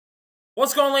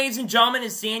What's going on, ladies and gentlemen?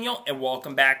 It's Daniel, and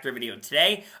welcome back to the video.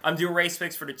 Today, I'm doing race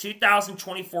picks for the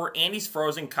 2024 Andy's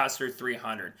Frozen Custard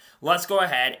 300. Let's go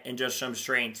ahead and just jump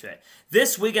straight into it.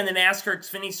 This weekend, the NASCAR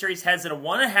Xfinity Series heads at a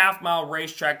 1.5-mile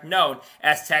racetrack known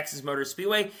as Texas Motor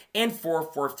Speedway in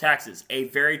Fort Worth, Texas, a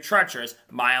very treacherous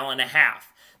 1.5 miles.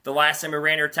 The last time we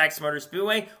ran here at Texas Motor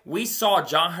Speedway, we saw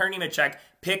John Hunter Nemechek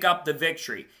pick up the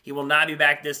victory. He will not be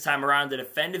back this time around to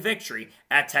defend the victory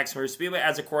at Texas Motor Speedway,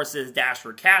 as of course it is a Dash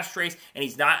for Cash race, and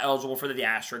he's not eligible for the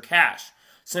Dash for Cash.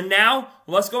 So now,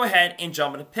 let's go ahead and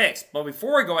jump into picks. But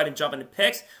before we go ahead and jump into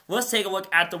picks, let's take a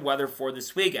look at the weather for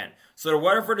this weekend. So the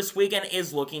weather for this weekend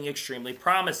is looking extremely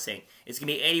promising. It's going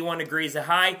to be 81 degrees at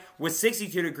high with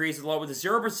 62 degrees at low with a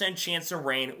 0% chance of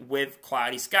rain with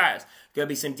cloudy skies. Going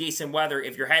to be some decent weather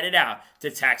if you're headed out to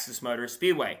Texas Motor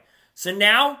Speedway. So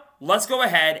now, let's go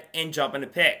ahead and jump into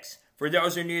picks. For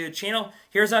those who are new to the channel,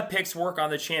 here's how picks work on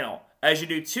the channel. As you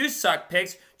do 2 suck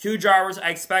picks, 2 drivers I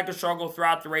expect to struggle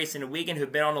throughout the race in the weekend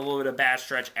who've been on a little bit of a bad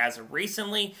stretch as of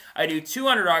recently. I do 2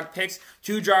 underdog picks,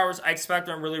 2 drivers I expect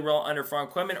on really well under front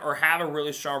equipment or have a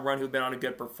really strong run who've been on a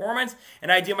good performance.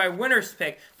 And I do my winner's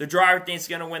pick, the driver thinks is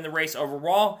going to win the race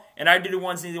overall. And I do the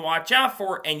ones you need to watch out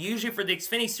for. And usually for the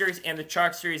Xfinity Series and the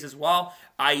Truck Series as well,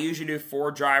 I usually do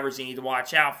 4 drivers you need to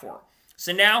watch out for.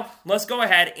 So now, let's go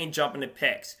ahead and jump into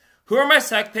picks. Who are my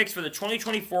suck picks for the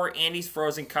 2024 Andy's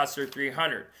Frozen Custard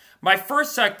 300? My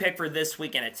first suck pick for this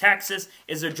weekend at Texas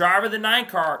is the driver of the 9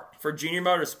 car for Junior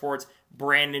Motorsports,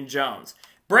 Brandon Jones.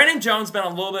 Brandon Jones has been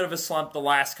on a little bit of a slump the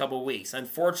last couple of weeks.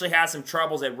 Unfortunately, had some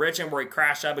troubles at Richmond where he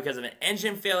crashed out because of an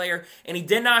engine failure, and he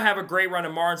did not have a great run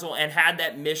at Martinsville and had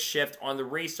that missed shift on the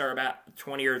restart about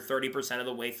 20 or 30% of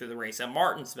the way through the race at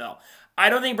Martinsville. I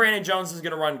don't think Brandon Jones is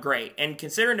going to run great, and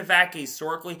considering the fact he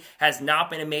historically has not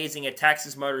been amazing at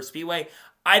Texas Motor Speedway,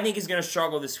 I think he's going to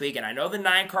struggle this weekend. I know the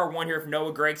 9 car won here from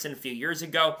Noah Gragson a few years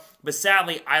ago, but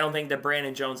sadly, I don't think that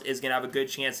Brandon Jones is going to have a good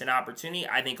chance and opportunity.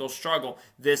 I think he'll struggle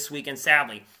this weekend,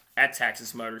 sadly, at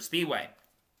Texas Motor Speedway.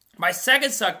 My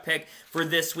second suck pick for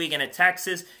this weekend at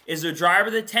Texas is the driver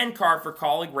of the 10 car for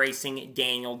Colleague Racing,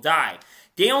 Daniel Dye.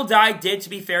 Daniel Dye did, to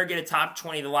be fair, get a top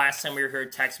 20 the last time we were here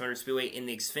at Texas Motor Speedway in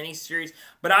the Xfinity Series,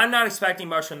 but I'm not expecting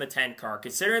much from the 10 car.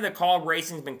 Considering that Colleague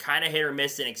Racing's been kind of hit or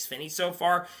miss in Xfinity so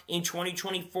far in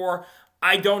 2024,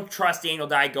 I don't trust Daniel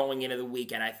Dye going into the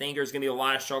weekend. I think there's going to be a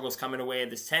lot of struggles coming away of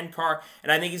this 10 car,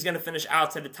 and I think he's going to finish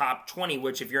outside the top 20,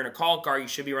 which if you're in a call car, you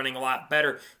should be running a lot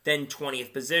better than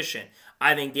 20th position.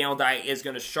 I think Daniel Dye is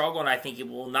going to struggle, and I think he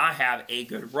will not have a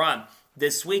good run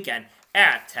this weekend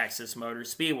at Texas Motor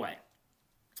Speedway.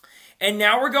 And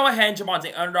now we're going ahead and jump on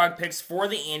to underdog picks for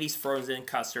the Andy's Frozen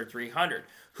Custard 300.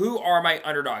 Who are my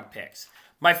underdog picks?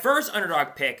 My first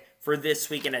underdog pick for this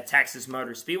weekend at Texas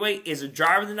Motor Speedway is a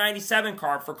driver of the 97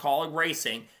 car for Colleague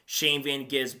Racing, Shane Van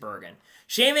Gisbergen.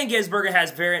 Shane Van Gisbergen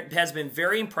has been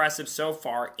very impressive so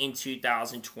far in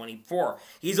 2024.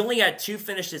 He's only had 2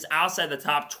 finishes outside the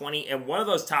top 20, and one of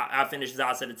those finishes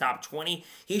outside the top 20,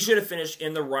 he should have finished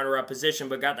in the runner-up position,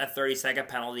 but got that 30-second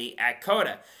penalty at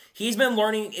COTA. He's been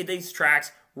learning these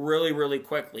tracks really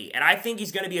quickly, and I think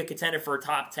he's going to be a contender for a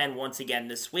top 10 once again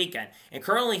this weekend. And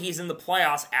currently he's in the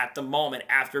playoffs at the moment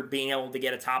after being able to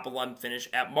get a top 11 finish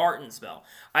at Martinsville.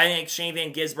 I think Shane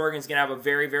Van Gisbergen is going to have a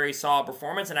very solid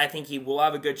performance, and I think he will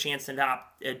have a good chance and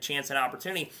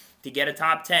opportunity to get a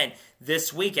top 10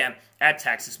 this weekend at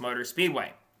Texas Motor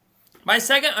Speedway. My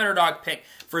second underdog pick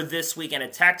for this weekend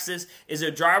at Texas is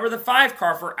a driver of the 5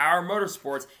 car for Our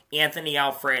Motorsports, Anthony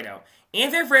Alfredo.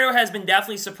 Anthony Alfredo has been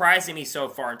definitely surprising me so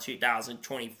far in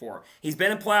 2024. He's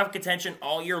been in playoff contention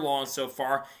all year long so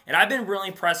far, and I've been really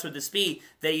impressed with the speed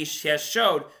that he has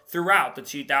showed throughout the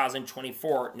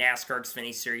 2024 NASCAR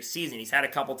Xfinity Series season. He's had a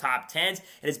couple top 10s,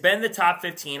 and it's been in the top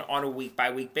 15 on a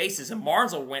week-by-week basis, and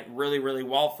Martinsville went really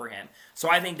well for him.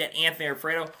 So I think that Anthony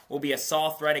Alfredo will be a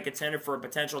solid threat and contender for a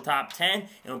potential top 10,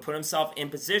 and will put himself in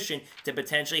position to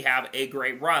potentially have a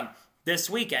great run this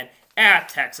weekend at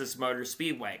Texas Motor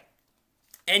Speedway.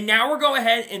 And now we're going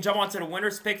ahead and jump on to the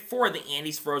winner's pick for the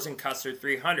Andy's Frozen Custard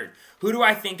 300. Who do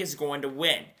I think is going to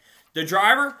win? The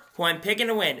driver who I'm picking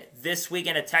to win this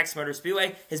weekend at Texas Motor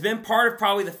Speedway has been part of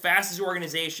probably the fastest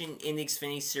organization in the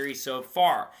Xfinity Series so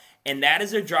far. And that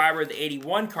is the driver of the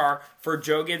 81 car for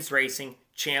Joe Gibbs Racing,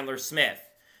 Chandler Smith.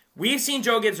 We've seen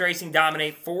Joe Gibbs Racing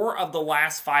dominate 4 of the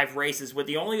last 5 races, with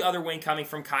the only other win coming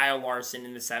from Kyle Larson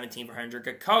in the 1700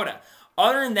 at COTA.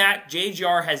 Other than that,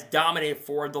 JGR has dominated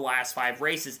 4 of the last 5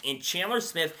 races, and Chandler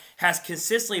Smith has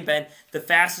consistently been the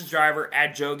fastest driver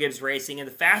at Joe Gibbs Racing and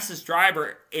the fastest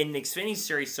driver in the Xfinity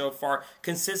Series so far,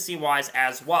 consistency-wise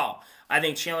as well. I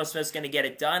think Chandler Smith's going to get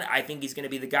it done. I think he's going to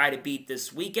be the guy to beat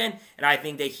this weekend, and I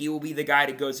think that he will be the guy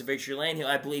to go to victory lane.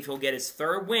 I believe he'll get his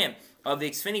third win of the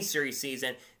Xfinity Series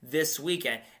season this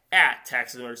weekend at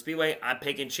Texas Motor Speedway. I'm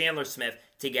picking Chandler Smith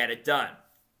to get it done.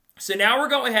 So now we're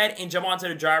going ahead and jump onto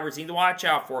the drivers you need to watch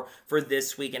out for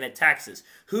this weekend at Texas.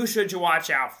 Who should you watch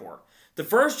out for? The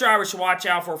first driver to watch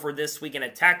out for this weekend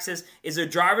at Texas is a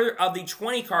driver of the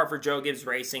 20 car for Joe Gibbs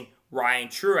Racing, Ryan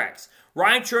Truex.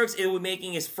 Ryan Truex will be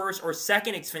making his first or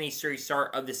second Xfinity Series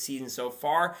start of the season so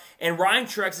far, and Ryan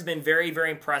Truex has been very,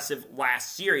 very impressive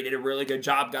last year. He did a really good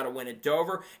job, got a win at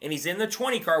Dover, and he's in the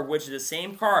 20 car, which is the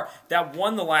same car that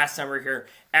won the last summer here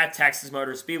at Texas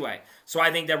Motor Speedway. So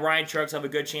I think that Ryan Truex will have a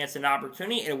good chance and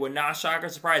opportunity, and it would not shock or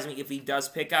surprise me if he does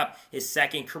pick up his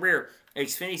second career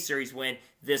Xfinity Series win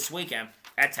this weekend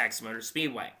at Texas Motor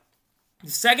Speedway. The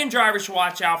second driver to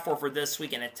watch out for this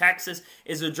weekend at Texas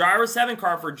is the driver 7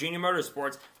 car for Junior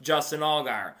Motorsports, Justin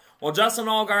Allgaier. While Justin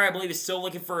Allgaier, I believe, is still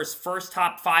looking for his first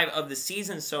top 5 of the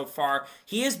season so far,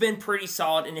 he has been pretty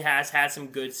solid and has had some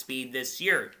good speed this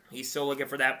year. He's still looking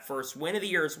for that first win of the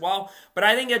year as well, but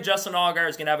I think that Justin Allgaier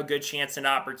is going to have a good chance and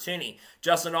opportunity.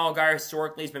 Justin Allgaier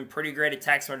historically has been pretty great at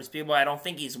Texas Motor Speedway. I don't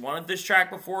think he's won at this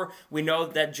track before. We know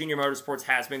that Junior Motorsports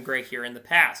has been great here in the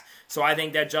past. So I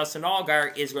think that Justin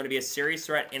Allgaier is going to be a serious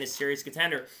threat and a serious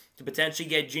contender to potentially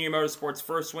get Junior Motorsports'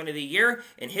 first win of the year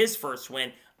and his first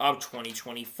win of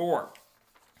 2024.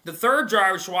 The third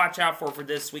driver to watch out for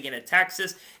this weekend at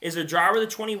Texas is a driver of the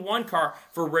 21 car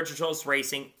for Richard Childress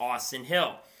Racing, Austin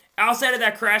Hill. Outside of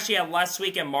that crash he had last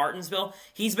week in Martinsville,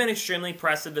 he's been extremely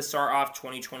impressive to start off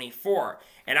 2024.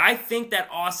 And I think that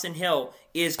Austin Hill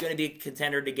is going to be a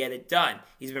contender to get it done.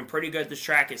 He's been pretty good at this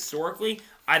track historically.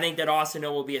 I think that Austin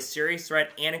Hill will be a serious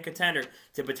threat and a contender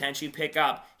to potentially pick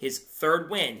up his third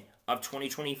win of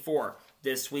 2024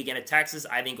 this weekend at Texas.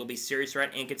 I think he'll be a serious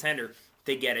threat and contender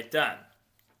to get it done.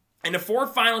 And the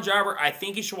fourth final driver I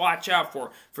think you should watch out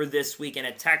for this weekend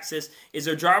at Texas is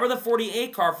a driver of the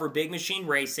 48 car for Big Machine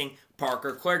Racing,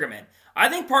 Parker Kligerman. I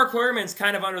think Parker Kligerman's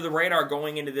kind of under the radar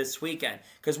going into this weekend,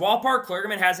 because while Parker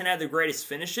Kligerman hasn't had the greatest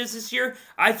finishes this year,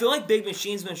 I feel like Big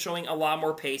Machine's been showing a lot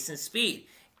more pace and speed.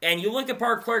 And you look at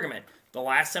Parker Kligerman, the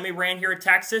last time he ran here at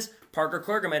Texas, Parker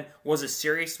Kligerman was a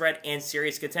serious threat and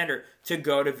serious contender to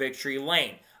go to victory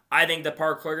lane. I think that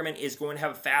Parker Kligerman is going to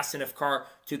have a fast enough car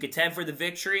to contend for the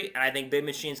victory, and I think Big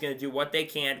Machine's going to do what they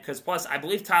can, because plus, I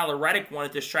believe Tyler Reddick won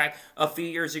at this track a few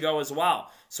years ago as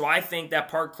well. So I think that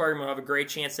Parker Kligerman will have a great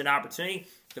chance and opportunity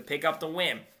to pick up the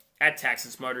win at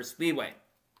Texas Motor Speedway.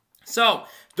 So,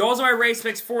 those are my race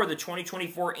picks for the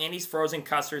 2024 Andy's Frozen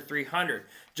Custard 300.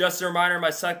 Just a reminder,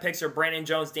 my suck picks are Brandon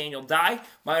Jones, Daniel Dye.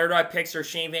 My underdog picks are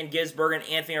Shane Van Gisbergen and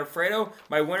Anthony Alfredo.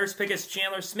 My winner's pick is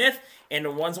Chandler Smith. And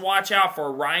the ones to watch out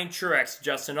for, Ryan Truex,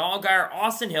 Justin Allgaier,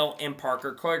 Austin Hill, and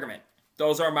Parker Kligerman.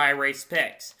 Those are my race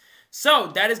picks.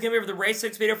 So, that is going to be for the race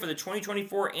picks video for the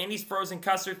 2024 Andy's Frozen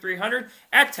Custard 300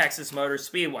 at Texas Motor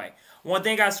Speedway. One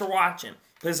thing, guys, for watching.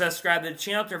 Please subscribe to the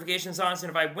channel, notifications on, so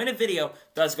if I win a video, it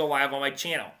does go live on my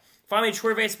channel. Follow me on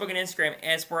Twitter, Facebook, and Instagram,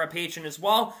 and support our Patreon as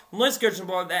well. Let's go to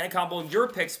below that and comment below your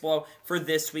picks below for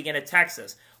this weekend at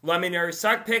Texas. Let me know your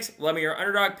suck picks, let me know your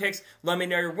underdog picks, let me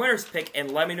know your winner's pick, and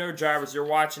let me know your drivers you're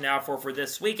watching out for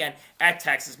this weekend at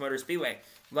Texas Motor Speedway.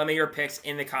 Let me know your picks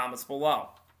in the comments below.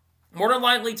 More than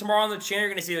likely, tomorrow on the channel, you're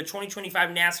going to see the 2025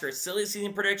 NASCAR silly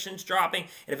season predictions dropping.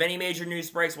 And if any major news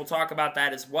breaks, we'll talk about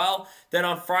that as well. Then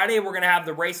on Friday, we're going to have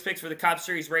the race picks for the Cup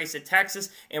Series race at Texas.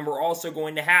 And we're also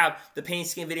going to have the paint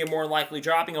scheme video more than likely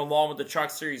dropping along with the Truck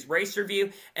Series race review.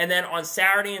 And then on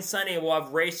Saturday and Sunday, we'll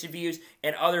have race reviews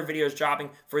and other videos dropping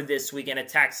for this weekend at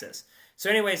Texas. So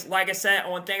anyways, like I said, I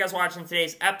want to thank you guys for watching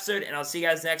today's episode. And I'll see you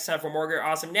guys next time for more great,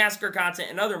 awesome NASCAR content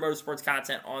and other motorsports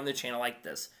content on the channel like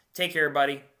this. Take care,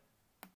 everybody.